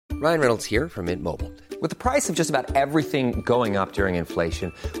Ryan Reynolds here from Mint Mobile. With the price of just about everything going up during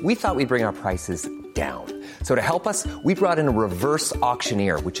inflation, we thought we'd bring our prices down. So to help us, we brought in a reverse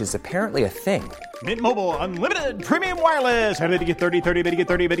auctioneer, which is apparently a thing. Mint Mobile Unlimited Premium Wireless. How to get 30, 30, bit to get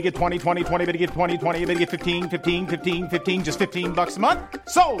 30, bit to get 20, 20, 20, bit to get 20, 20, bit to get 15, 15, 15, 15, just $15 a month?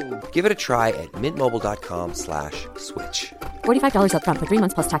 Sold! Give it a try at mintmobile.com/switch. $45 up front for 3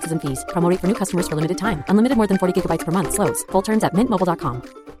 months plus taxes and fees. Promo rate for new customers for limited time. Unlimited more than 40 gigabytes per month. Slows full terms at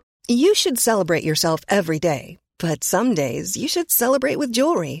mintmobile.com. You should celebrate yourself every day, but some days you should celebrate with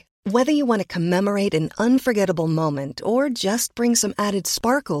jewelry. Whether you want to commemorate an unforgettable moment or just bring some added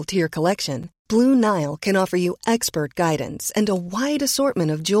sparkle to your collection, Blue Nile can offer you expert guidance and a wide assortment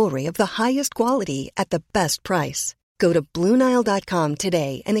of jewelry of the highest quality at the best price. Go to BlueNile.com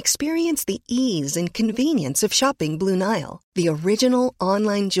today and experience the ease and convenience of shopping Blue Nile, the original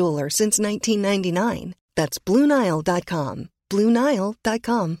online jeweler since 1999. That's BlueNile.com.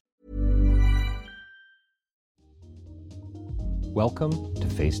 BlueNile.com. Welcome to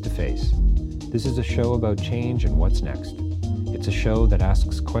Face to Face. This is a show about change and what's next. It's a show that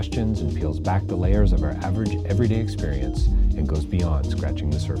asks questions and peels back the layers of our average everyday experience and goes beyond scratching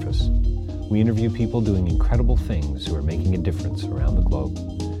the surface. We interview people doing incredible things who are making a difference around the globe.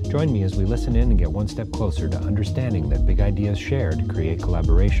 Join me as we listen in and get one step closer to understanding that big ideas shared create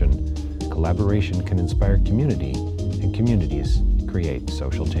collaboration. Collaboration can inspire community, and communities create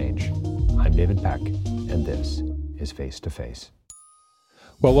social change. I'm David Peck, and this is Face to Face.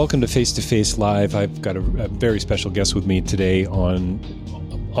 Well, welcome to Face to Face Live. I've got a very special guest with me today on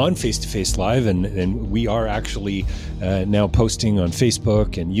Face to Face Live, and we are actually now posting on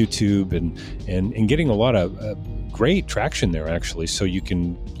Facebook and YouTube and getting a lot of great traction there, actually. So you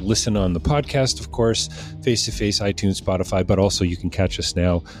can listen on the podcast, of course, Face to Face, iTunes, Spotify, but also you can catch us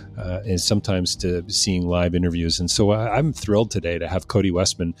now and sometimes to seeing live interviews. And so I'm thrilled today to have Cody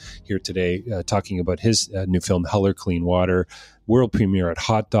Westman here today talking about his new film, Hell or Clean Water, world premiere at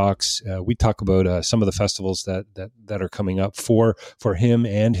Hot Docs. We talk about some of the festivals that are coming up for him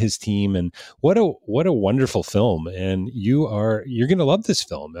and his team, and what a wonderful film. And you're going to love this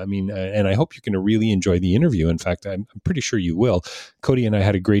film. I mean, and I hope you're going to really enjoy the interview. In fact, I'm pretty sure you will. Cody and I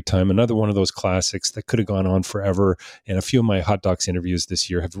had a great time. Another one of those classics that could have gone on forever. And a few of my Hot Docs interviews this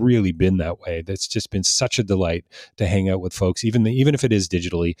year have really been that way. That's just been such a delight to hang out with folks, even if it is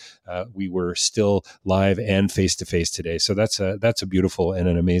digitally. We were still live and face to face today. So that's a beautiful and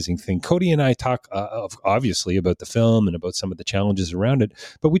an amazing thing. Cody and I talk obviously about the film and about some of the challenges around it,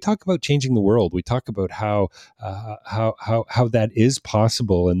 but we talk about changing the world. We talk about how that is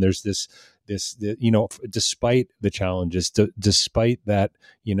possible. And there's this, despite the challenges, despite that,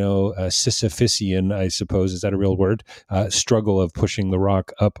 Sisyphusian, I suppose, is that a real word? Struggle of pushing the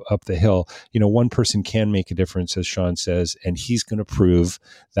rock up the hill. One person can make a difference, as Sean says, and he's going to prove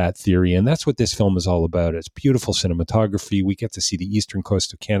that theory. And that's what this film is all about. It's beautiful cinematography. We get to see the eastern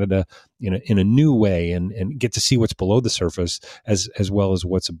coast of Canada in a new way, and get to see what's below the surface as well as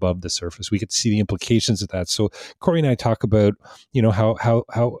what's above the surface. We get to see the implications of that. So Corey and I talk about,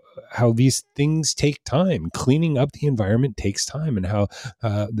 how these things take time. Cleaning up the environment takes time, and how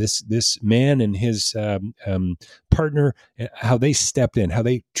this man and his partner, how they stepped in, how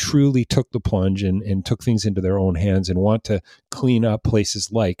they truly took the plunge and took things into their own hands and want to clean up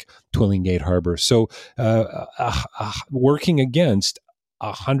places like Twillingate Harbor. So working against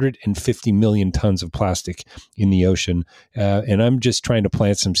 150 million tons of plastic in the ocean. And I'm just trying to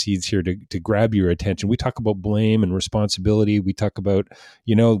plant some seeds here to grab your attention. We talk about blame and responsibility. We talk about,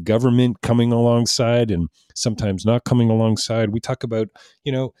 government coming alongside and sometimes not coming alongside. We talk about,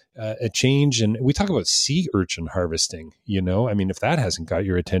 a change, and we talk about sea urchin harvesting. If that hasn't got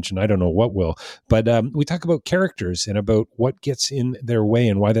your attention, I don't know what will. But we talk about characters and about what gets in their way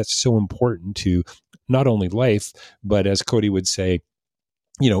and why that's so important to not only life, but as Cody would say,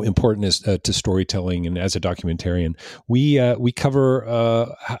 important as to storytelling. And as a documentarian, we cover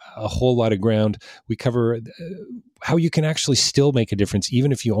a whole lot of ground. We cover how you can actually still make a difference,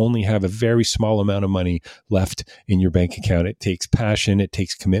 even if you only have a very small amount of money left in your bank account. It takes passion, it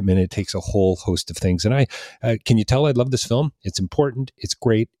takes commitment, it takes a whole host of things. And can you tell I love this film? It's important, it's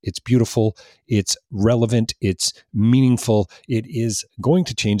great, it's beautiful, it's relevant, it's meaningful, it is going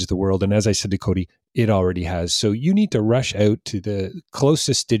to change the world. And as I said to Cody, it already has. So you need to rush out to the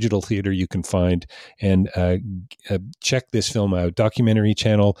closest digital theater you can find and check this film out. Documentary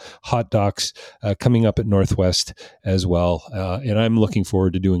Channel, Hot Docs, coming up at Northwest as well. And I'm looking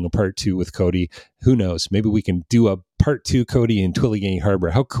forward to doing a part 2 with Cody who knows? Maybe we can do a part 2 Cody in Twilligany Harbor.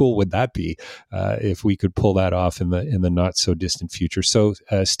 How cool would that be if we could pull that off in the not so distant future? So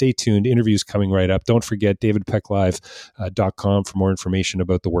stay tuned. Interviews coming right up. Don't forget davidpecklive.com for more information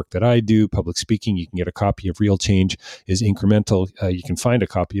about the work that I do. Public speaking. You can get a copy of Real Change is Incremental. You can find a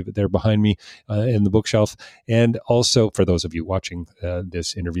copy of it there behind me in the bookshelf. And also for those of you watching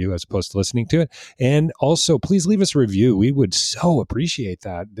this interview as opposed to listening to it. And also please leave us a review. We would so appreciate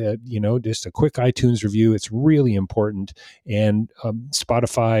that, just a quick iTunes review. It's really important. And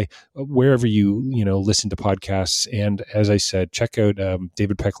Spotify, wherever you listen to podcasts. And as I said, check out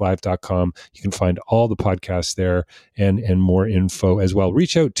davidpecklive.com. You can find all the podcasts there and more info as well.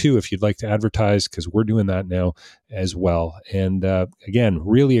 Reach out too if you'd like to advertise, because we're doing that now as well. And again,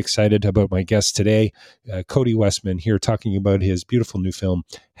 really excited about my guest today, Cody Westman, here talking about his beautiful new film,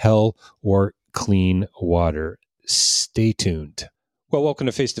 Hell or Clean Water. Stay tuned. Well, welcome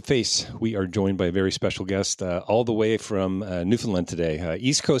to Face to Face. We are joined by a very special guest all the way from Newfoundland today,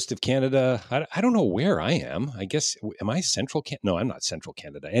 east coast of Canada. I don't know where I am. I guess, am I central Canada? No, I'm not central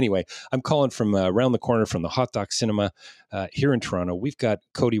Canada. Anyway, I'm calling from around the corner from the Hot Doc Cinema here in Toronto. We've got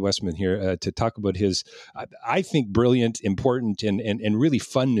Cody Westman here to talk about his, I think, brilliant, important, and really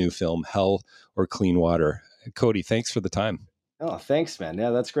fun new film, Hell or Clean Water. Cody, thanks for the time. Oh, thanks, man.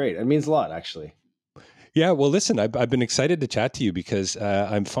 Yeah, that's great. It means a lot, actually. Yeah, well, listen, I've been excited to chat to you because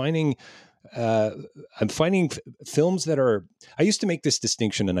I'm finding films that are. I used to make this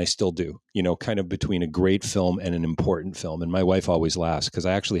distinction, and I still do. Kind of between a great film and an important film. And my wife always laughs because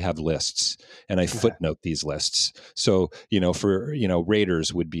I actually have lists, and I footnote these lists. So for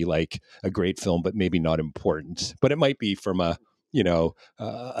Raiders would be like a great film, but maybe not important. But it might be from a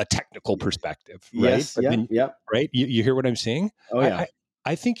technical perspective, right? Yes, yeah. Right. You hear what I'm saying? Oh yeah.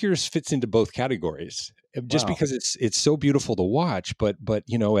 I think yours fits into both categories. Just because it's so beautiful to watch, but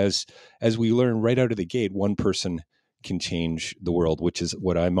as we learn right out of the gate, one person can change the world, which is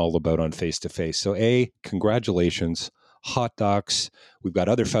what I'm all about on Face to Face. So, congratulations, Hot Docs. We've got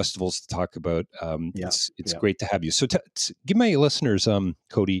other festivals to talk about. It's great to have you. So, give my listeners,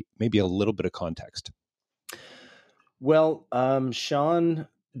 Cody, maybe a little bit of context. Well, Sean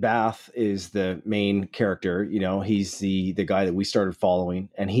Bath is the main character. He's the guy that we started following,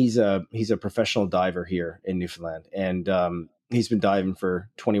 and he's a professional diver here in Newfoundland, and he's been diving for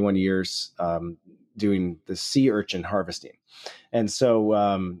 21 years, doing the sea urchin harvesting. And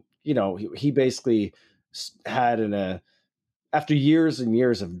so he basically had after years and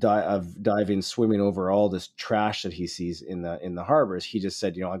years of diving, swimming over all this trash that he sees in the harbors, he just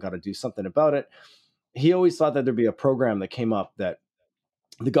said, I got to do something about it. He always thought that there'd be a program that came up that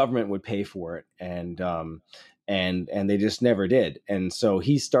the government would pay for it, and they just never did. And so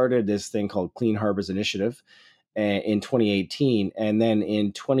he started this thing called Clean Harbors Initiative in 2018, and then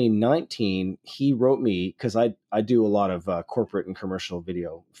in 2019 he wrote me, because I do a lot of corporate and commercial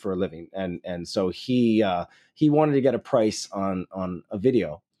video for a living, and so he wanted to get a price on a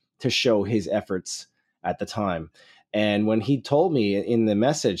video to show his efforts at the time. And when he told me in the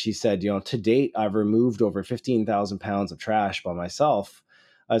message, he said, to date I've removed over 15,000 pounds of trash by myself.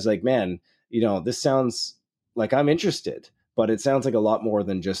 I was like, man, this sounds like I'm interested, but it sounds like a lot more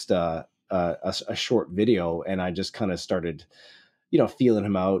than just a short video. And I just kind of started, feeling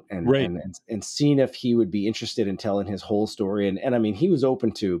him out and seeing if he would be interested in telling his whole story. And I mean, he was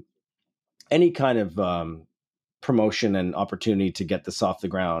open to any kind of promotion and opportunity to get this off the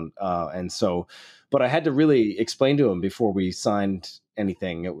ground. But I had to really explain to him before we signed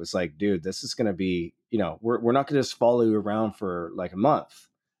anything. It was like, dude, this is going to be, we're not going to just follow you around for like a month.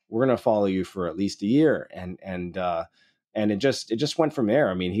 We're going to follow you for at least a year. And it just went from there.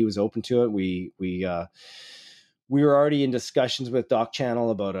 I mean, he was open to it. We were already in discussions with Doc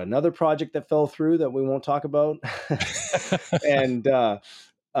Channel about another project that fell through that we won't talk about. And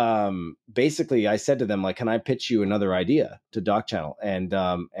basically I said to them, like, can I pitch you another idea to Doc Channel? And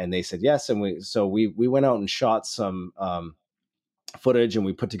they said yes. And we went out and shot some footage, and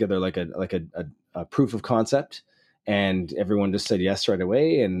we put together like a proof of concept, and everyone just said yes right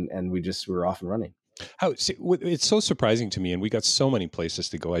away, and we were off and running. It's so surprising to me, and we got so many places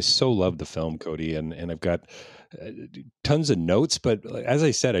to go. I so love the film, Cody, and I've got tons of notes. But as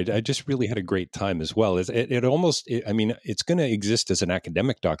I said, I just really had a great time as well. I mean, it's going to exist as an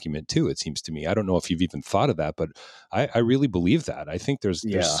academic document too, it seems to me. I don't know if you've even thought of that, but I really believe that. I think there's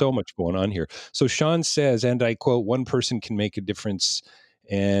so much going on here. So Sean says, and I quote, "One person can make a difference,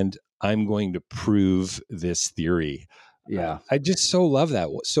 and I'm going to prove this theory." Yeah, I just so love that.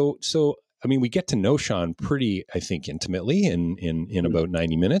 So. I mean, we get to know Sean pretty, I think, intimately in about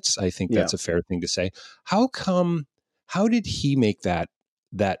 90 minutes. I think that's a fair thing to say. How did he make that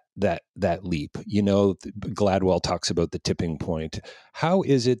that leap? You know, Gladwell talks about the tipping point. How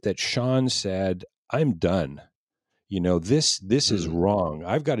is it that Sean said, "I'm done. You know, this is wrong.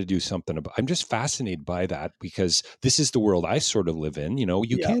 I've got to do something about." I'm just fascinated by that, because this is the world I sort of live in. You know,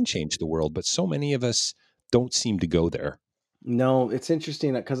 you can change the world, but so many of us don't seem to go there. No, it's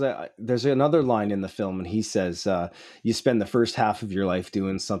interesting because there's another line in the film, and he says, "You spend the first half of your life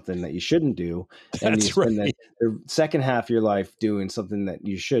doing something that you shouldn't do, and you That's spend right. the second half of your life doing something that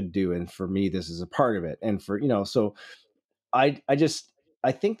you should do." And for me, this is a part of it. And for so I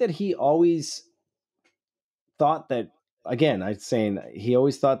think that he always thought that, again, I'm saying he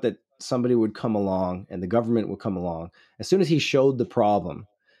always thought that somebody would come along and the government would come along as soon as he showed the problem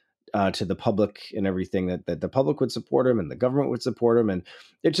to the public and everything, that the public would support him and the government would support him. And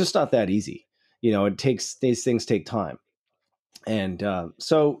it's just not that easy. These things take time. And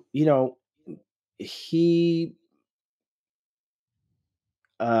so, he,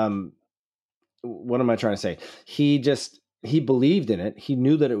 what am I trying to say? He believed in it. He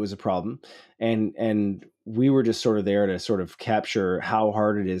knew that it was a problem. And we were just sort of there to sort of capture how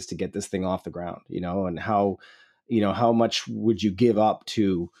hard it is to get this thing off the ground, and how much would you give up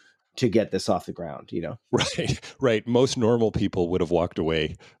to get this off the ground, Right. Most normal people would have walked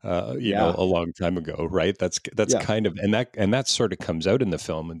away, a long time ago. Right. That's kind of, and that sort of comes out in the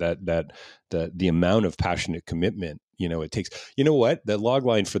film, and that the amount of passionate commitment, it takes. You know what? The log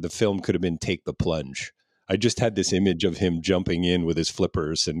line for the film could have been "Take the plunge." I just had this image of him jumping in with his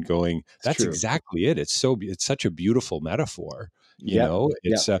flippers and going, that's exactly it. It's such a beautiful metaphor.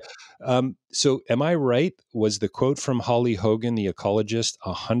 So am I right? Was the quote from Holly Hogan, the ecologist,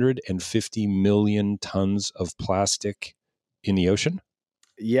 150 million tons of plastic in the ocean?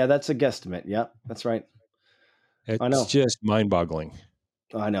 Yeah, that's a guesstimate. Yeah, that's right. I know. It's just mind-boggling.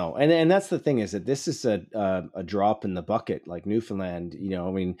 I know. And that's the thing, is that this is a drop in the bucket, like Newfoundland,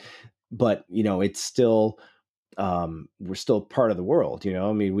 but it's still, we're still part of the world,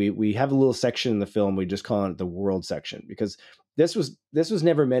 we have a little section in the film. We just call it the world section, because this was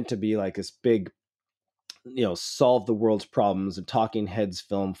never meant to be like this big, solve the world's problems and talking heads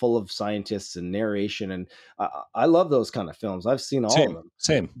film full of scientists and narration. And I love those kind of films. I've seen all of them.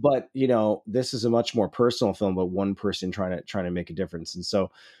 Same. But, this is a much more personal film, but one person trying to make a difference. And so,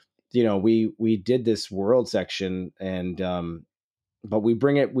 we did this world section, and, but we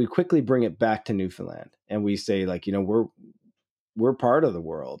quickly bring it back to Newfoundland, and we say, like, we're part of the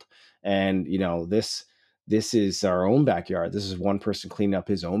world, and, this is our own backyard. This is one person cleaning up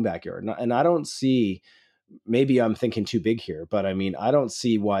his own backyard. And I don't see, maybe I'm thinking too big here, but I mean, I don't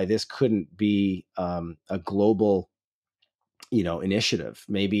see why this couldn't be a global, initiative.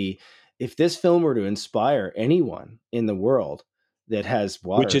 Maybe if this film were to inspire anyone in the world that has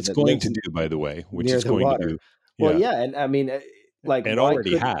water, which it's going to do, by the way, which it's going to do. Well, yeah. And I mean, like, it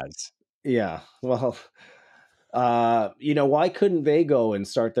already has. Yeah. Well, why couldn't they go and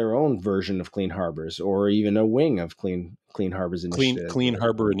start their own version of Clean Harbors, or even a wing of Clean Harbors Initiative? Clean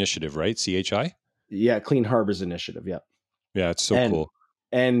Harbor Initiative, right? CHI? Yeah, Clean Harbors Initiative. Yeah. Yeah, it's so cool.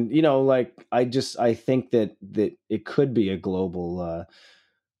 And I think that it could be a global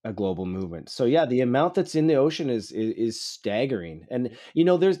movement. So yeah, the amount that's in the ocean is staggering. And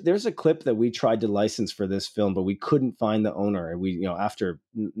there's a clip that we tried to license for this film, but we couldn't find the owner. And we, after,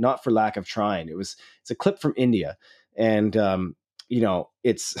 not for lack of trying, it's a clip from India, and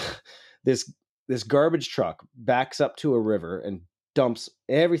it's this garbage truck backs up to a river and dumps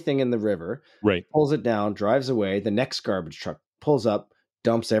everything in the river. Right. Pulls it down, drives away. The next garbage truck pulls up,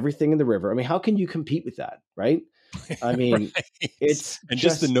 dumps everything in the river. I mean, how can you compete with that, right? I mean, right. It's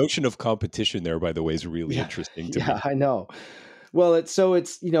just the notion of competition there, by the way, is really interesting to me. Yeah, I know. Well, it's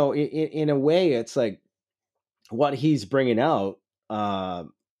in a way, it's like what he's bringing out.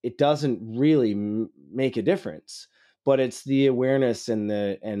 It doesn't really make a difference, but it's the awareness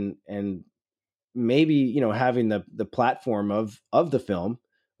and maybe having the platform of the film,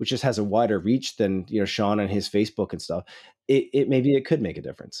 which just has a wider reach than Sean and his Facebook and stuff. It maybe it could make a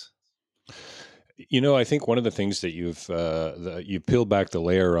difference. I think one of the things that you've peeled back the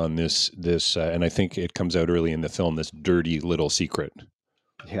layer on this, and I think it comes out early in the film, this dirty little secret.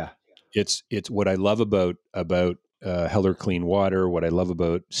 Yeah, it's what I love about Heller Clean Water. What I love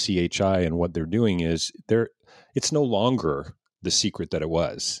about CHI and what they're doing is it's no longer the secret that it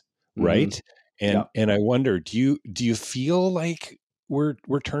was, right? And I wonder, do you feel like we're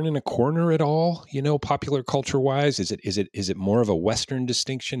turning a corner at all, popular culture wise? Is it more of a Western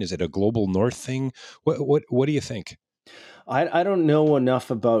distinction? Is it a global North thing? What do you think? I don't know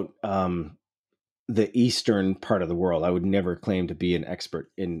enough about the eastern part of the world. I would never claim to be an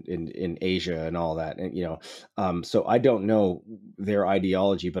expert in Asia and all that. And, so I don't know their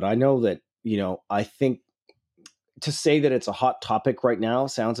ideology, but I know that, I think to say that it's a hot topic right now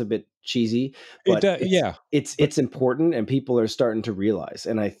sounds a bit cheesy, but it's important, and people are starting to realize.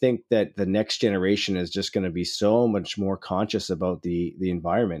 And I think that the next generation is just going to be so much more conscious about the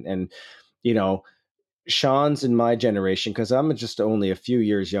environment. And, Sean's in my generation, because I'm just only a few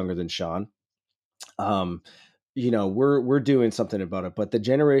years younger than Sean. We're doing something about it, but the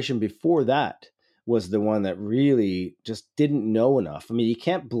generation before that was the one that really just didn't know enough. I mean, you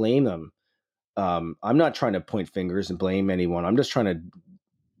can't blame them. I'm not trying to point fingers and blame anyone. I'm just trying to,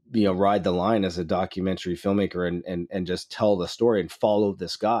 ride the line as a documentary filmmaker and just tell the story and follow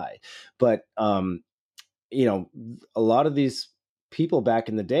this guy. But, a lot of these people back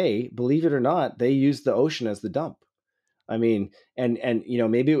in the day, believe it or not, they used the ocean as the dump. I mean, and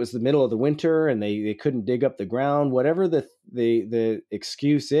maybe it was the middle of the winter and they couldn't dig up the ground, whatever the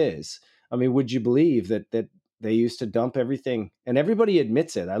excuse is. I mean, would you believe that they used to dump everything? And everybody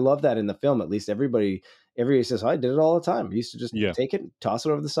admits it. I love that in the film. At least everybody says, I did it all the time. I used to just take it, toss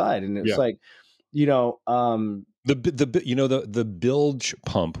it over the side. And it was like, the bilge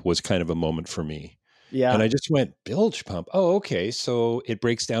pump was kind of a moment for me. Yeah. And I just went, bilge pump. Oh, okay. So it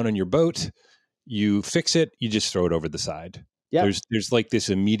breaks down on your boat. You fix it. You just throw it over the side. Yeah. There's like this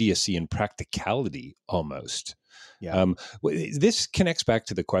immediacy and practicality almost. Yeah. This connects back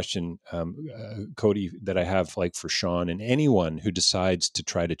to the question, Cody, that I have like for Sean and anyone who decides to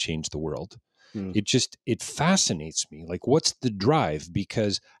try to change the world. It fascinates me. Like, what's the drive?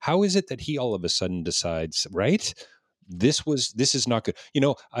 Because how is it that he all of a sudden decides, right? This is not good.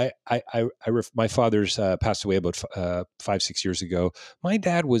 My father's passed away about 5-6 years ago. My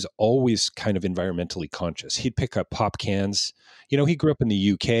dad was always kind of environmentally conscious. He'd pick up pop cans. He grew up in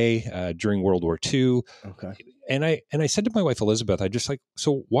the UK during World War II. Okay. And I said to my wife, Elizabeth, I just like,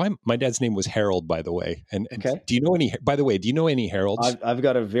 so why, my dad's name was Harold, by the way. And okay. do you know any Harolds? I've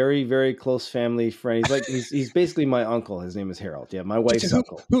got a very, very close family friend. He's basically my uncle. His name is Harold. Yeah. My wife's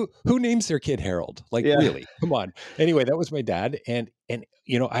uncle. Who names their kid Harold? Like, really? Come on. Anyway, that was my dad. And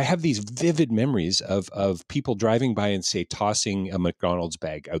I have these vivid memories of people driving by and tossing a McDonald's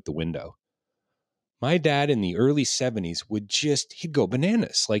bag out the window. My dad in the early 70s he'd go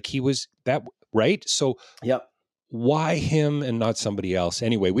bananas. Like he was that, right? So yep. Why him and not somebody else?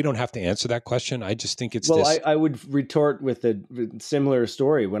 Anyway, we don't have to answer that question. I just think it's I would retort with a similar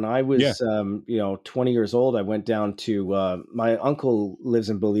story. When I was, 20 years old, I went down to, my uncle lives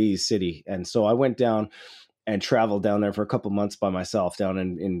in Belize City. And so I went down and traveled down there for a couple months by myself down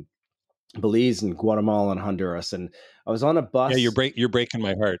in Belize and Guatemala and Honduras. And I was on a bus. Yeah, you're breaking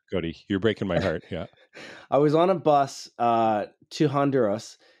my heart, Cody. You're breaking my heart. Yeah. I was on a bus to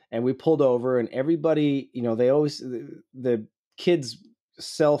Honduras. And we pulled over, and everybody, the kids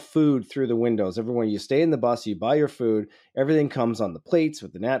sell food through the windows. Everyone, you stay in the bus, you buy your food, everything comes on the plates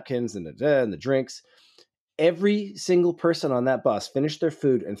with the napkins and the drinks. Every single person on that bus finished their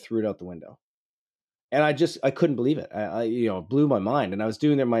food and threw it out the window. And I couldn't believe it. It blew my mind. And I was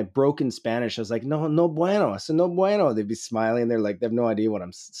doing my broken Spanish. I was like, no bueno. I said, no bueno. They'd be smiling. They're like, they have no idea what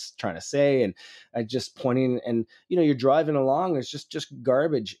I'm trying to say. And I just pointing, and, you're driving along. There's just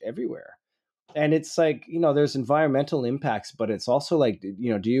garbage everywhere. And it's like, there's environmental impacts, but it's also like, do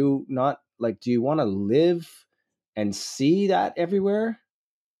you want to live and see that everywhere?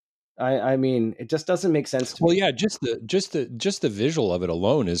 I mean, it just doesn't make sense to me. Well, yeah, just the visual of it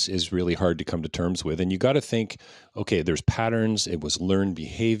alone is really hard to come to terms with. And you got to think, okay, there's patterns. It was learned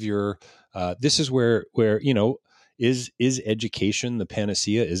behavior. This is where is education the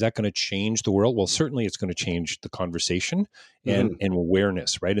panacea? Is that going to change the world? Well, certainly it's going to change the conversation and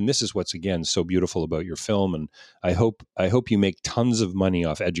awareness, right? And this is what's, again, so beautiful about your film. And I hope you make tons of money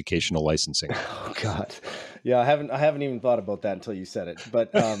off educational licensing. Oh God. Yeah, I haven't even thought about that until you said it.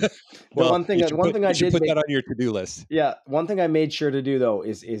 But one thing I did put that on your to-do list. Yeah, one thing I made sure to do though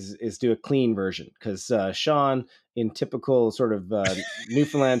is do a clean version, because Sean, in typical sort of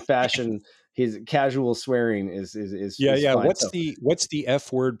Newfoundland fashion, his casual swearing is yeah. Fine. What's the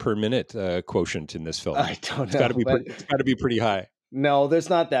F word per minute quotient in this film? I don't know. It's got to be pretty high. No, there's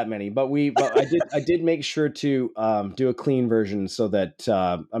not that many, but I did make sure to do a clean version so that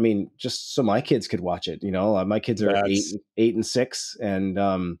just so my kids could watch it. My kids are 8 and 6, and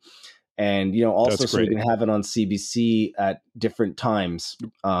also so we can have it on CBC at different times.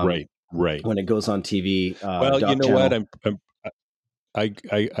 Right. When it goes on TV. Well, you know channel. what?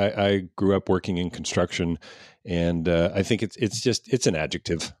 I grew up working in construction, and I think it's an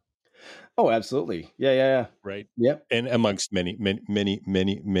adjective. Oh, absolutely. Yeah, yeah, yeah. Right. Yep. And amongst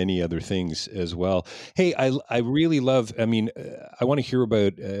many other things as well. Hey, I really love, I mean, I want to hear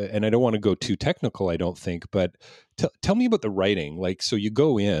about, and I don't want to go too technical, I don't think, but tell me about the writing. Like, so you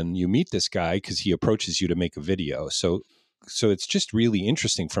go in, you meet this guy because he approaches you to make a video. So it's just really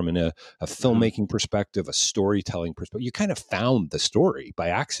interesting from a filmmaking perspective, a storytelling perspective. You kind of found the story by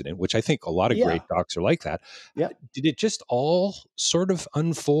accident, which I think a lot of great Yeah. docs are like that. Yeah. Did it just all sort of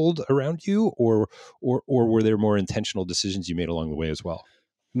unfold around you, or were there more intentional decisions you made along the way as well?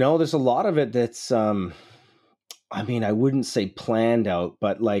 No, there's a lot of it that's I mean, I wouldn't say planned out,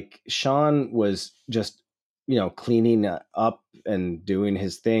 but like Sean was just, cleaning up and doing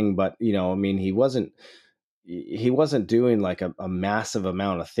his thing, but I mean, he wasn't doing like a massive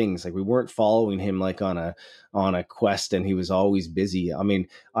amount of things. Like we weren't following him like on a quest, and he was always busy. I mean,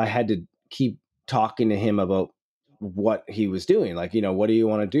 I had to keep talking to him about what he was doing. Like, what do you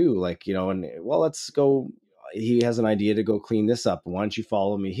want to do? Like, and well, let's go. He has an idea to go clean this up. Why don't you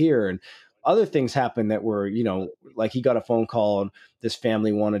follow me here? And other things happened that were, like he got a phone call and this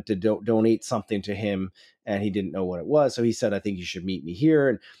family wanted to donate something to him and he didn't know what it was. So he said, I think you should meet me here.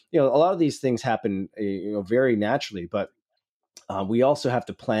 And, a lot of these things happen, very naturally, but we also have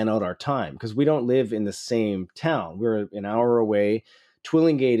to plan out our time because we don't live in the same town. We're an hour away.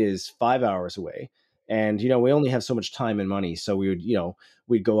 Twillingate is 5 hours away. And, we only have so much time and money. So we would,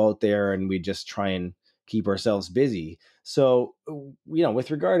 we'd go out there and we'd just try and keep ourselves busy. So,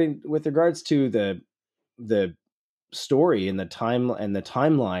 with regards to the story and the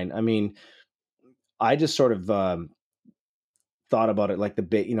timeline, I mean, I just sort of thought about it like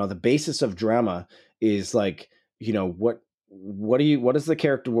the basis of drama is like, what does the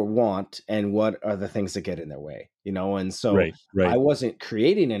character want and what are the things that get in their way, and so Right. I wasn't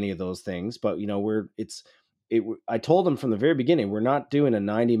creating any of those things, but I told them from the very beginning, we're not doing a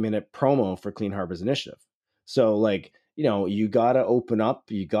 90-minute promo for Clean Harbors Initiative. So like, you got to open up,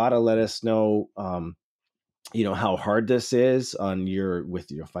 you got to let us know, how hard this is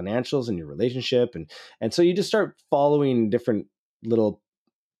with your financials and your relationship. And so you just start following different little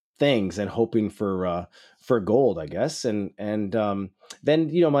things and hoping for gold, I guess. And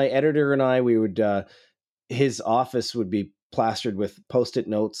then, my editor and I, we would, his office would be plastered with Post-it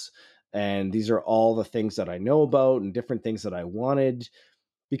notes. And these are all the things that I know about and different things that I wanted,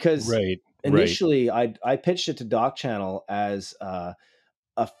 because initially I pitched it to Doc Channel as a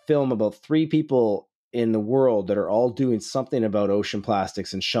film about 3 people in the world that are all doing something about ocean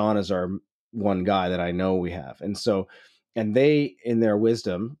plastics. And Sean is our one guy that I know we have. And so, and they, in their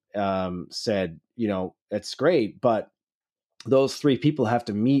wisdom, said, it's great, but those 3 people have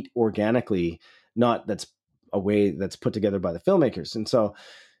to meet organically, not that's a way that's put together by the filmmakers. And so,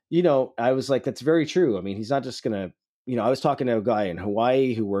 I was like, that's very true. I mean, he's not just going to, I was talking to a guy in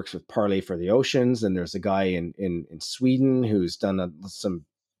Hawaii who works with Parley for the Oceans. And there's a guy in Sweden who's done some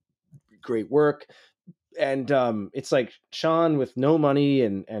great work. And it's like Sean with no money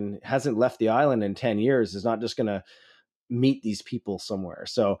and hasn't left the island in 10 years is not just going to meet these people somewhere.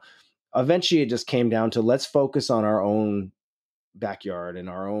 So eventually it just came down to, let's focus on our own backyard and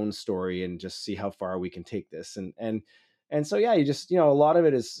our own story and just see how far we can take this. And so, yeah, you just, a lot of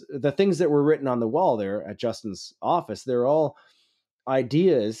it is the things that were written on the wall there at Justin's office. They're all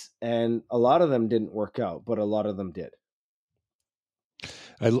ideas, and a lot of them didn't work out, but a lot of them did.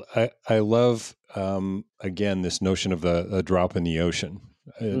 I love, again, this notion of a drop in the ocean.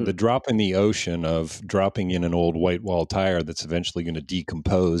 The drop in the ocean of dropping in an old white wall tire that's eventually going to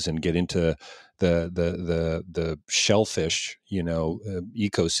decompose and get into the shellfish,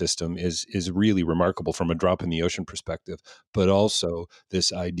 ecosystem is really remarkable from a drop in the ocean perspective. But also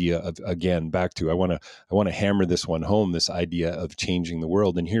this idea of, again, back to I want to hammer this one home, this idea of changing the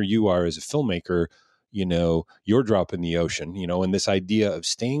world. And here you are as a filmmaker, your drop in the ocean, and this idea of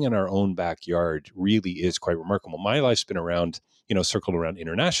staying in our own backyard really is quite remarkable. My life's been around, circled around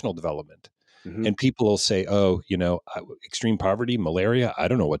international development. Mm-hmm. And people will say, oh, extreme poverty, malaria, I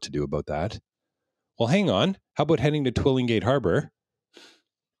don't know what to do about that. Well, hang on. How about heading to Twillingate Harbor?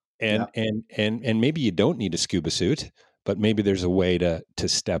 And maybe you don't need a scuba suit, but maybe there's a way to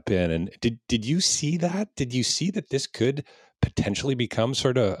step in. And did you see that? Did you see that this could potentially become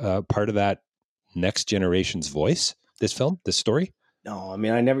sort of part of that next generation's voice, this film, this story? No, I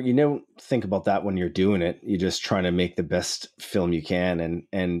mean, you never think about that when you're doing it. You're just trying to make the best film you can.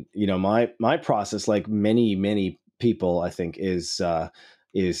 And my process, like many people, I think, is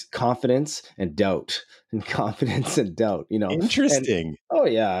confidence and doubt, Interesting. And, oh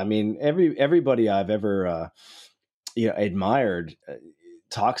yeah. I mean, everybody I've ever, admired,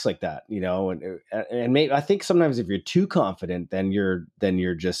 talks like that, and maybe I think sometimes if you're too confident, then you're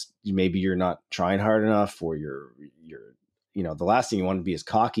just, maybe you're not trying hard enough, or you're the last thing you want to be is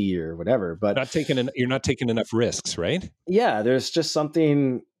cocky or whatever. But you're not taking enough risks, right? Yeah, there's just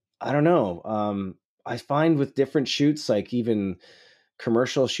something, I don't know. I find with different shoots, like even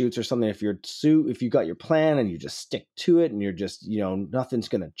commercial shoots or something, if you got your plan and you just stick to it, and you're just, nothing's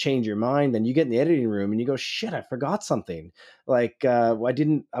going to change your mind, then you get in the editing room and you go, shit, I forgot something. Like, I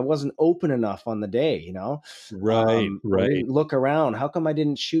wasn't open enough on the day, Right. I didn't look around. How come I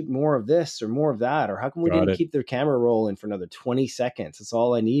didn't shoot more of this or more of that? Or how come we didn't keep the camera rolling for another 20 seconds? That's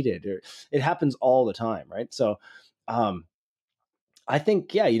all I needed. Or, it happens all the time. Right. So, I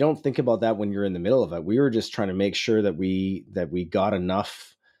think, you don't think about that when you're in the middle of it. We were just trying to make sure that we got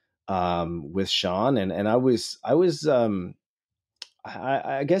enough with Sean, and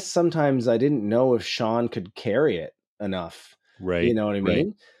I guess sometimes I didn't know if Sean could carry it enough. Right. You know what I mean?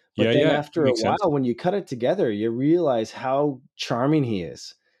 Right. But then after a while, sense. when you cut it together, you realize how charming he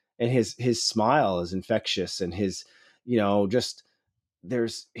is, and his smile is infectious, and his, just,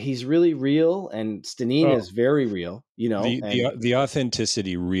 he's really real, and Stenine is very real, the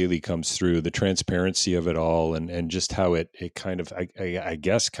authenticity really comes through, the transparency of it all, and just how it kind of, I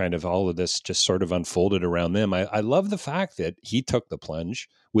guess, kind of all of this just sort of unfolded around them. I love the fact that he took the plunge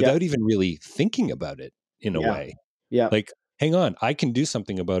without even really thinking about it in a way. Yeah. Like, hang on, I can do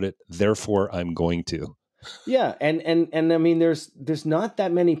something about it, therefore I'm going to. Yeah, and I mean, there's not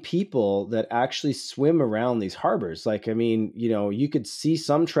that many people that actually swim around these harbors. Like, I mean, you could see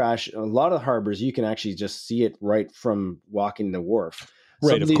some trash. A lot of harbors, you can actually just see it right from walking the wharf.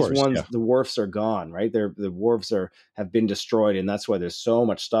 Right, Some of these ones, the wharfs are gone. Right, the wharves have been destroyed, and that's why there's so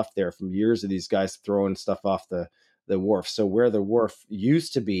much stuff there from years of these guys throwing stuff off the wharf. So where the wharf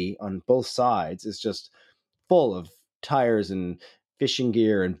used to be on both sides is just full of tires and fishing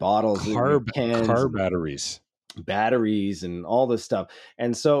gear and bottles, cans, car batteries and all this stuff.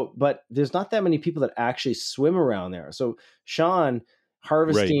 And so, but there's not that many people that actually swim around there. So Sean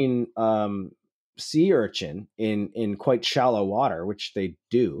harvesting sea urchin in quite shallow water, which they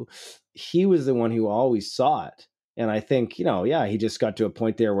do, he was the one who always saw it. And I think, he just got to a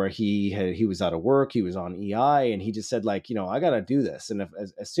point there where he was out of work, he was on EI, and he just said, like, I got to do this. And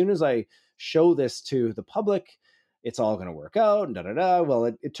as soon as I show this to the public, it's all going to work out, and Well,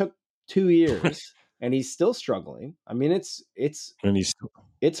 it took 2 years, and he's still struggling. I mean, it's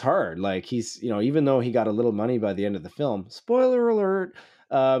hard. Like, he's, even though he got a little money by the end of the film, spoiler alert,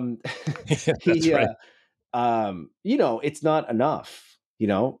 it's not enough.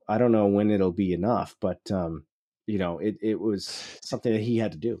 I don't know when it'll be enough, but it was something that he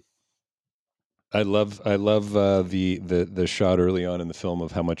had to do. I love the shot early on in the film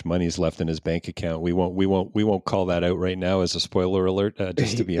of how much money is left in his bank account. We won't call that out right now as a spoiler alert,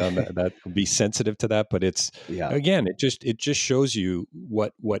 just to be on that be sensitive to that. But it's again, it just shows you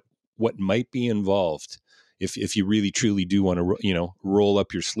what might be involved if you really truly do want to roll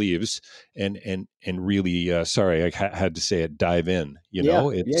up your sleeves and really sorry, I had to say it, dive in.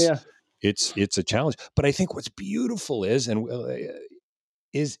 It's a challenge. But I think what's beautiful is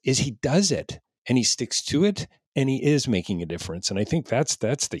he does it. And he sticks to it, and he is making a difference. And I think that's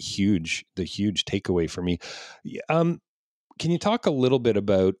the huge takeaway for me. Can you talk a little bit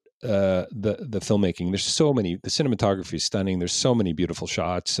about the filmmaking? There's so many. The cinematography is stunning. There's so many beautiful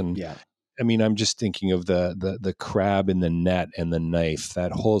shots, and I mean, I'm just thinking of the crab in the net and the knife.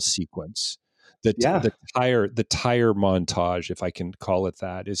 That whole sequence, the tire montage, if I can call it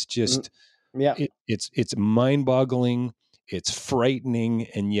that, is just it's mind-boggling. It's frightening,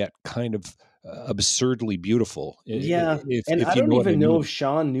 and yet kind of absurdly beautiful. I don't even know if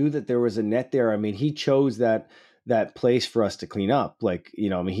Sean knew that there was a net there. I mean, he chose that place for us to clean up. Like,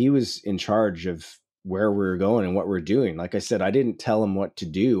 I mean, he was in charge of where we were going and what we're doing. Like I said, I didn't tell him what to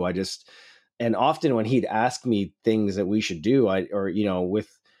do. And often when he'd ask me things that we should do,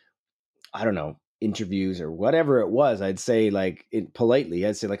 with, I don't know, interviews or whatever it was, I'd say, like, politely,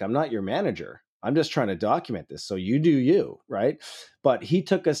 I'd say, like, I'm not your manager. I'm just trying to document this. So you do you, right? But he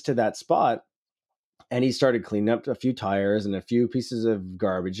took us to that spot, and he started cleaning up a few tires and a few pieces of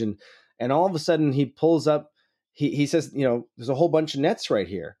garbage. And all of a sudden he pulls up, he says, there's a whole bunch of nets right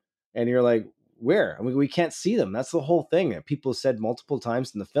here. And you're like, where? I mean, we can't see them. That's the whole thing that people said multiple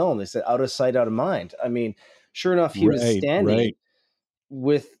times in the film. They said, out of sight, out of mind. I mean, sure enough, he was standing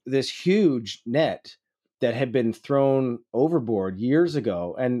with this huge net that had been thrown overboard years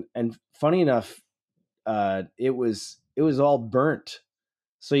ago. And funny enough, it was all burnt.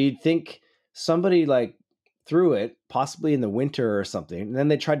 So you'd think somebody like threw it, possibly in the winter or something, and then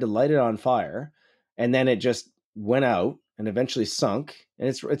they tried to light it on fire, and then it just went out and eventually sunk. And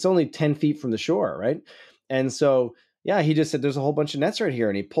it's only 10 feet from the shore, right? And so, yeah, he just said, there's a whole bunch of nets right here.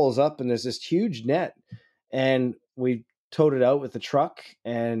 And he pulls up and there's this huge net. And we towed it out with the truck.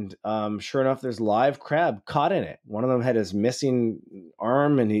 And sure enough, there's live crab caught in it. One of them had his missing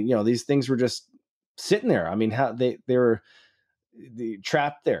arm, and these things were just sitting there. I mean, how they were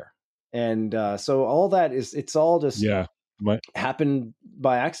trapped there. And so all that it's all just happened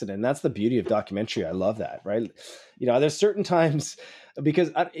by accident. And that's the beauty of documentary. I love that, right? There's certain times,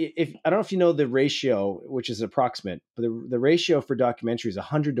 because I don't know if you know the ratio, which is approximate, but the ratio for documentary is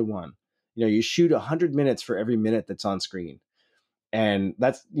 100 to 1. You shoot 100 minutes for every minute that's on screen. And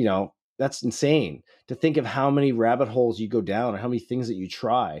that's insane to think of how many rabbit holes you go down and how many things that you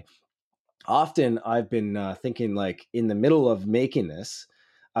try. Often I've been thinking, like, in the middle of making this,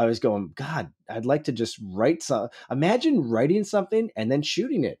 I was going, God, I'd like to just write imagine writing something and then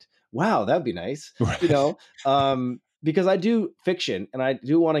shooting it. Wow, that'd be nice. Right. Because I do fiction and I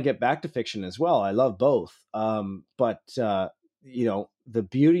do want to get back to fiction as well. I love both. But the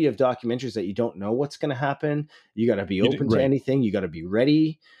beauty of documentaries is that you don't know what's going to happen. You got to be open to anything. You got to be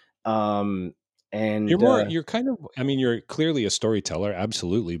ready. And you're kind of, I mean, you're clearly a storyteller,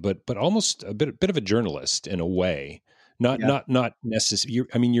 absolutely, but almost a bit of a journalist in a way. Not necessarily.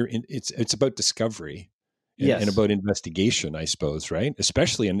 I mean, it's about discovery and about investigation, I suppose, right?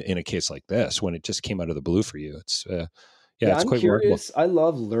 Especially in a case like this, when it just came out of the blue for you. It's it's I'm quite curious. remarkable. I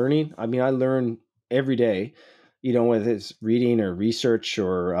love learning. I mean, I learn every day, whether it's reading or research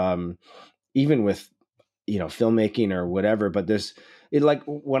or even with filmmaking or whatever. But like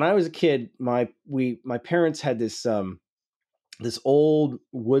when I was a kid, my parents had this old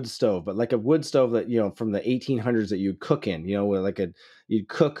wood stove, but like a wood stove that, from the 1800s that you'd cook in, where you'd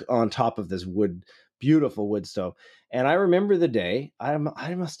cook on top of this beautiful wood stove. And I remember the day, I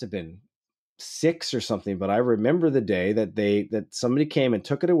must have been 6 or something, but I remember the day that somebody came and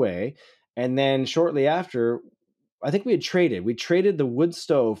took it away. And then shortly after, I think we traded the wood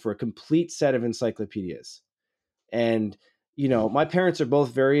stove for a complete set of encyclopedias. And my parents are both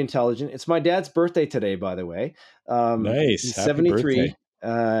very intelligent. It's my dad's birthday today, by the way. Nice. He's Happy 73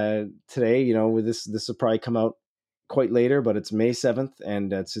 birthday. Today. With this will probably come out quite later, but it's May 7th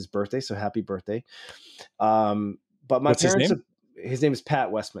and it's his birthday. So happy birthday. But my What's parents, his name is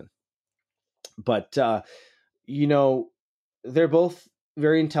Pat Westman. But, they're both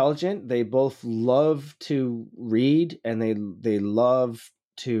very intelligent. They both love to read and they love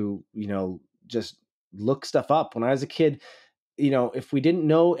to, just look stuff up. When I was a kid, if we didn't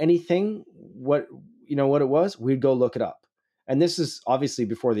know anything, what it was, we'd go look it up. And this is obviously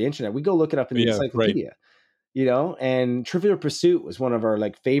before the internet. We go look it up in the encyclopedia, and Trivial Pursuit was one of our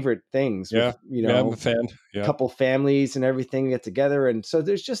favorite things. Yeah. With, I'm a fan. Yeah. Couple families and everything get together. And so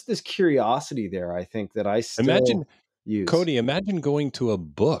there's just this curiosity there, I think, that I still use. Cody, imagine going to a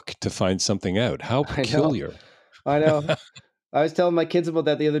book to find something out. How peculiar. I know. I was telling my kids about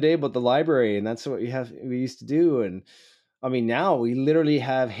that the other day, about the library, and that's what we used to do. And I mean, now we literally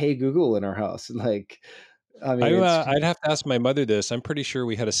have Hey Google in our house. And I'd have to ask my mother this. I'm pretty sure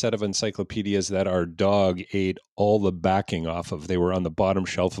we had a set of encyclopedias that our dog ate all the backing off of. They were on the bottom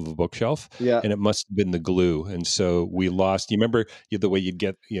shelf of a bookshelf, and it must have been the glue. And so we lost. You remember the way you'd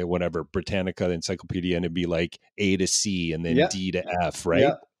get, whatever, Britannica encyclopedia, and it'd be like A to C and then D to F, right?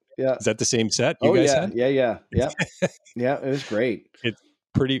 Yeah. Yeah. Is that the same set you guys had? Yeah. Yeah. It was great. It's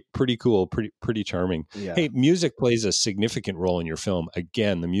pretty cool, pretty charming. Yeah. Hey, music plays a significant role in your film.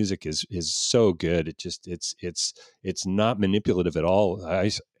 Again, the music is so good. It's not manipulative at all. I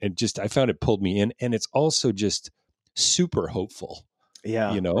found it pulled me in, and it's also just super hopeful.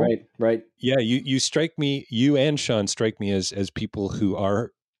 Yeah. Right. Yeah. You strike me, you and Sean strike me as people who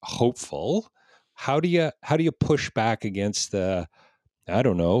are hopeful. How do you push back against the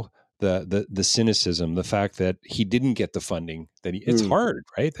cynicism, the fact that he didn't get the funding, it's hard,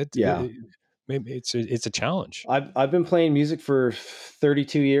 right? Maybe it's a challenge. I've been playing music for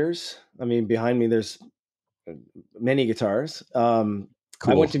 32 years. I mean, behind me, there's many guitars. Cool.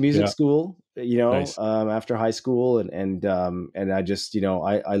 I went to music school, nice. After high school and I just,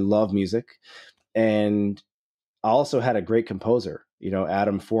 I love music, and I also had a great composer.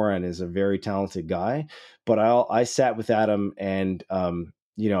 Adam Foran is a very talented guy, but I sat with Adam and,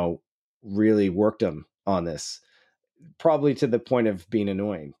 really worked him on this, probably to the point of being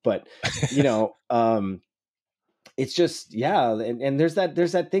annoying, but, it's just, and there's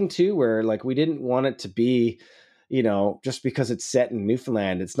that thing too, where we didn't want it to be, just because it's set in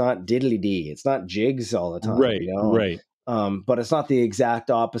Newfoundland, it's not diddly-dee, it's not jigs all the time, right? Right. But it's not the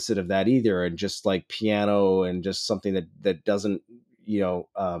exact opposite of that either. And just piano and just something that doesn't,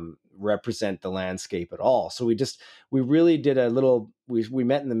 represent the landscape at all. So we really did we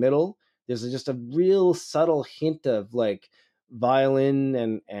met in the middle. There's just a real subtle hint of like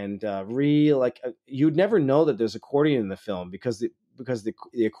violin and real, like you'd never know that there's accordion in the film because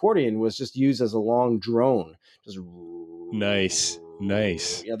the accordion was just used as a long drone. Just Nice.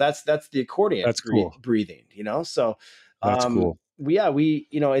 That's the accordion. That's cool. Breathing, so That's cool. We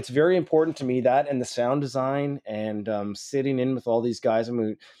it's very important to me, that and the sound design and sitting in with all these guys. I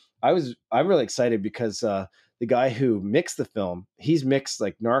mean, I'm really excited because the guy who mixed the film, he's mixed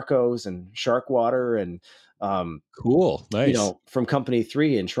like Narcos and Sharkwater and cool. Nice. From Company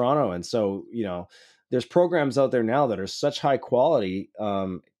 3 in Toronto. And so, there's programs out there now that are such high quality,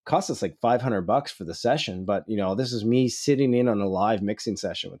 cost us like $500 for the session. But, this is me sitting in on a live mixing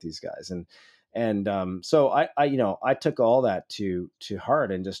session with these guys. And so I took all that to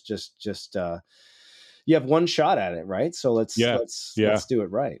heart and just you have one shot at it, right? So let's do it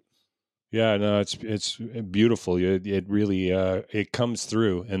right. Yeah, no, it's beautiful. It really it comes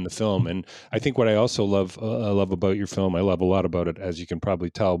through in the film, and I think what I also love about your film, I love a lot about it, as you can probably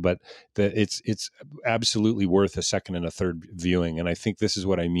tell, but that it's absolutely worth a second and a third viewing. And I think this is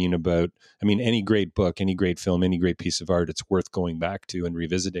what I mean about, any great book, any great film, any great piece of art, it's worth going back to and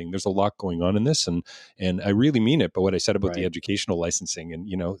revisiting. There's a lot going on in this, and I really mean it. But what I said about the educational licensing, and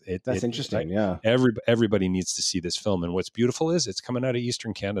that's interesting. Yeah, everybody needs to see this film, and what's beautiful is it's coming out of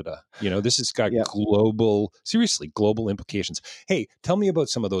Eastern Canada. This has got global implications. Hey, tell me about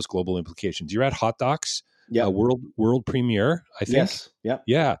some of those global implications. You're at Hot Docs, world premiere, I think. Yes. Yep.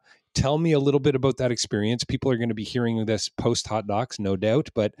 Yeah. Tell me a little bit about that experience. People are going to be hearing this post Hot Docs, no doubt.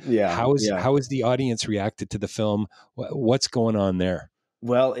 But how is the audience reacted to the film? What's going on there?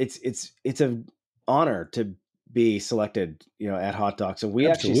 Well, it's an honor to be selected, at Hot Docs, and we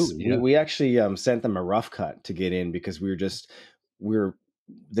actually sent them a rough cut to get in because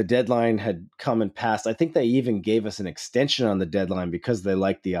the deadline had come and passed. I think they even gave us an extension on the deadline because they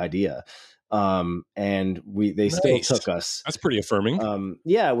liked the idea. And they still took us. That's pretty affirming.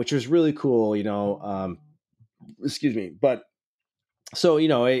 Which was really cool, excuse me. But so,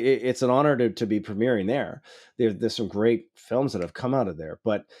 it's an honor to be premiering there. There's some great films that have come out of there,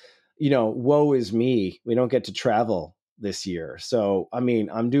 but woe is me. We don't get to travel this year. So,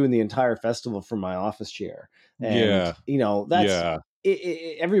 I'm doing the entire festival from my office chair, and that's,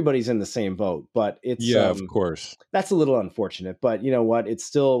 everybody's in the same boat, but it's of course that's a little unfortunate, but you know what, it's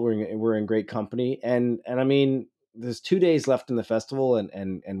still, we're in great company, and there's 2 days left in the festival,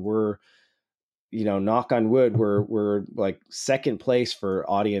 and we're, knock on wood, we're like second place for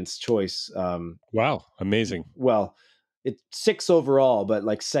audience choice. Wow, amazing. Well, it's 6 overall, but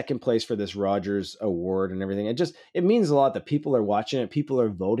like second place for this Rogers Award and everything. It means a lot that people are watching it, people are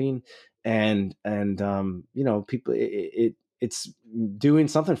voting, and people, it's doing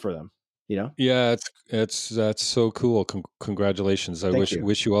something for them, Yeah, that's so cool. Congratulations. I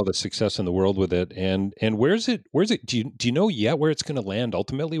wish you all the success in the world with it. And where's it? Do you know yet where it's going to land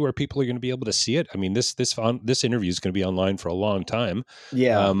ultimately, where people are going to be able to see it? This interview is going to be online for a long time.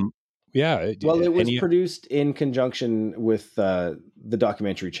 Yeah. Yeah. Well, it was produced in conjunction with the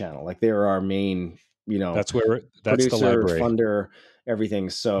documentary channel. Like they're our main, that's producer, the library, funder, everything.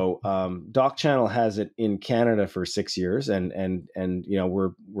 So Doc Channel has it in Canada for 6 years, and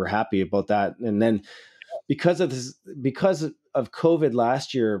we're happy about that. And then because of COVID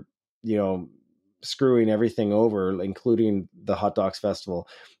last year, screwing everything over, including the Hot Docs Festival,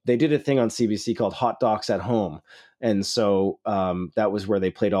 they did a thing on CBC called Hot Docs at Home. And so that was where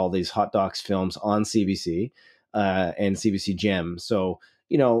they played all these Hot Docs films on CBC and CBC Gem. So,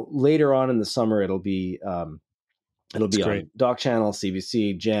 later on in the summer, it'll be on Doc Channel,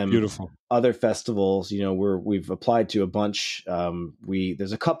 CBC, Gem, beautiful, other festivals. We've applied to a bunch.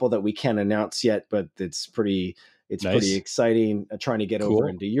 There's a couple that we can't announce yet, but it's pretty exciting. Trying to get over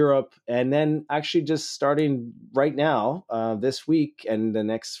into Europe, and then actually just starting right now, this week and the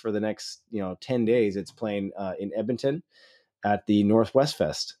next 10 days, it's playing in Edmonton at the Northwest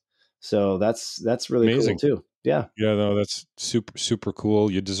Fest. So that's really amazing. Cool too. Yeah. Yeah, no, that's super, super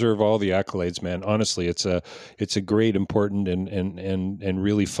cool. You deserve all the accolades, man. Honestly, it's a great, important, and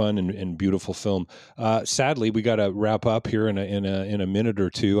really fun and beautiful film. Sadly, we got to wrap up here in a minute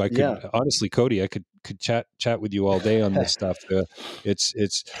or two. Honestly, Cody, I could chat with you all day on this stuff. It's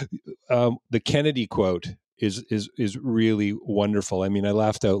the Kennedy quote is really wonderful. I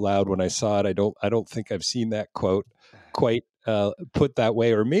laughed out loud when I saw it. I don't think I've seen that quote quite put that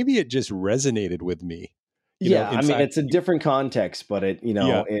way, or maybe it just resonated with me. It's a different context, but it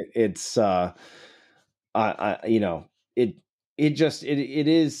it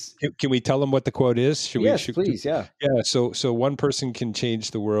is. Can we tell them what the quote is? Yes, please. Yeah. Yeah. So one person can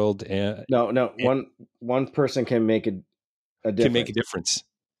change the world, and one person can make a difference. Can make a difference,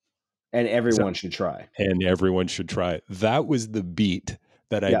 and everyone should try. And everyone should try. That was the beat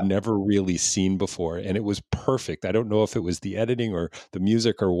that I'd never really seen before, and it was perfect. I don't know if it was the editing or the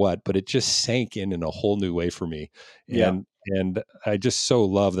music or what, but it just sank in a whole new way for me. And I just so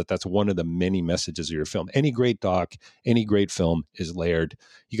love that that's one of the many messages of your film. Any great doc, any great film is layered.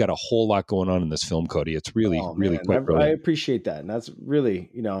 You got a whole lot going on in this film, Cody. It's really quite brilliant. I appreciate that. And that's really,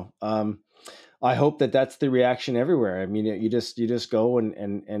 I hope that that's the reaction everywhere. I mean, you just go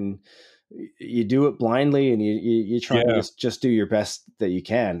and you do it blindly, and you try to just do your best that you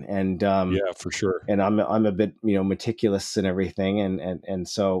can. And for sure. And I'm a bit, meticulous and everything. And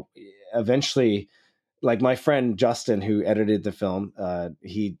so eventually, like my friend Justin, who edited the film,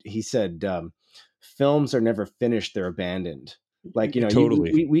 he said, films are never finished; they're abandoned. Like,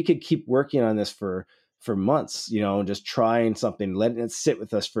 totally. We could keep working on this for months, just trying something, letting it sit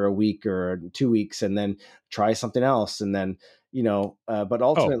with us for a week or 2 weeks, and then try something else, and then but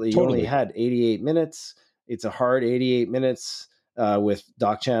ultimately you only had 88 minutes. It's a hard 88 minutes with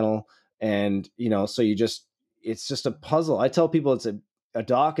Doc Channel, and so it's just a puzzle. I tell people a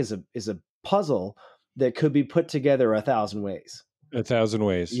doc is a puzzle that could be put together 1,000 ways. 1,000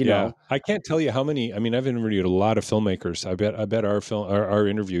 ways. I can't tell you how many. I mean, I've interviewed a lot of filmmakers. I bet our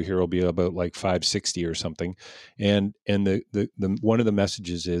interview here will be about like 560 or something. And the one of the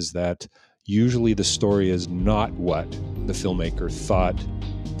messages is that usually the story is not what the filmmaker thought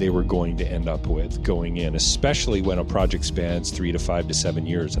they were going to end up with going in, especially when a project spans 3 to 5 to 7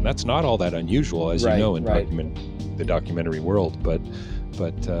 years. And that's not all that unusual, as you know, in the documentary world. But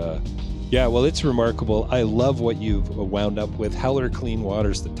yeah, well, it's remarkable. I love what you've wound up with. Hell or Clean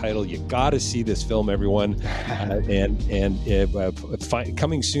Water's the title. You got to see this film, everyone.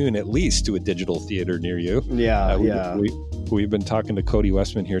 Coming soon, at least, to a digital theater near you. We've been talking to Cody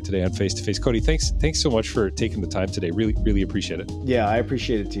Westman here today on Face to Face. Cody, thanks so much for taking the time today. Really, really appreciate it. Yeah, I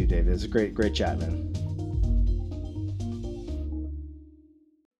appreciate it too, David. It's a great chat, man.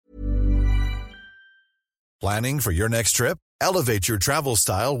 Planning for your next trip? Elevate your travel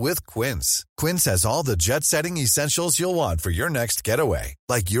style with Quince. Quince has all the jet-setting essentials you'll want for your next getaway,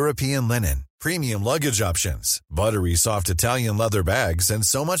 like European linen, premium luggage options, buttery soft Italian leather bags, and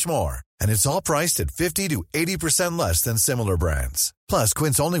so much more. And it's all priced at 50 to 80% less than similar brands. Plus,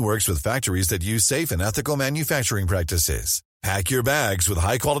 Quince only works with factories that use safe and ethical manufacturing practices. Pack your bags with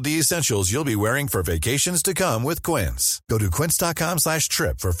high-quality essentials you'll be wearing for vacations to come with Quince. Go to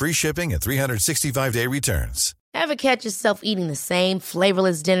quince.com/trip for free shipping and 365-day returns. Ever catch yourself eating the same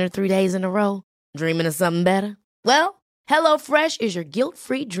flavorless dinner 3 days in a row? Dreaming of something better? Well, HelloFresh is your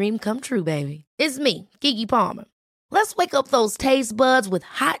guilt-free dream come true, baby. It's me, Keke Palmer. Let's wake up those taste buds with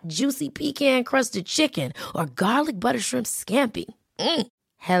hot, juicy pecan-crusted chicken or garlic butter shrimp scampi.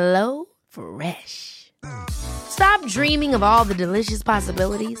 Hello Fresh. Stop dreaming of all the delicious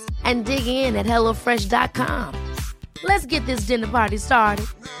possibilities and dig in at HelloFresh.com. Let's get this dinner party started.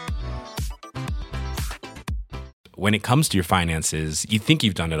 When it comes to your finances, you think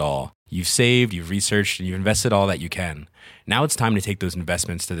you've done it all. You've saved, you've researched, and you've invested all that you can. Now it's time to take those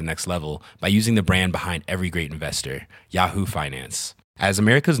investments to the next level by using the brand behind every great investor, Yahoo Finance. As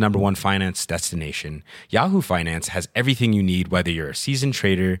America's #1 finance destination, Yahoo Finance has everything you need, whether you're a seasoned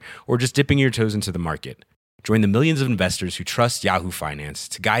trader or just dipping your toes into the market. Join the millions of investors who trust Yahoo Finance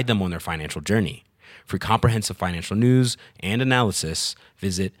to guide them on their financial journey. For comprehensive financial news and analysis,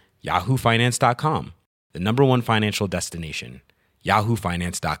 visit yahoofinance.com. The #1 financial destination,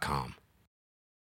 yahoofinance.com.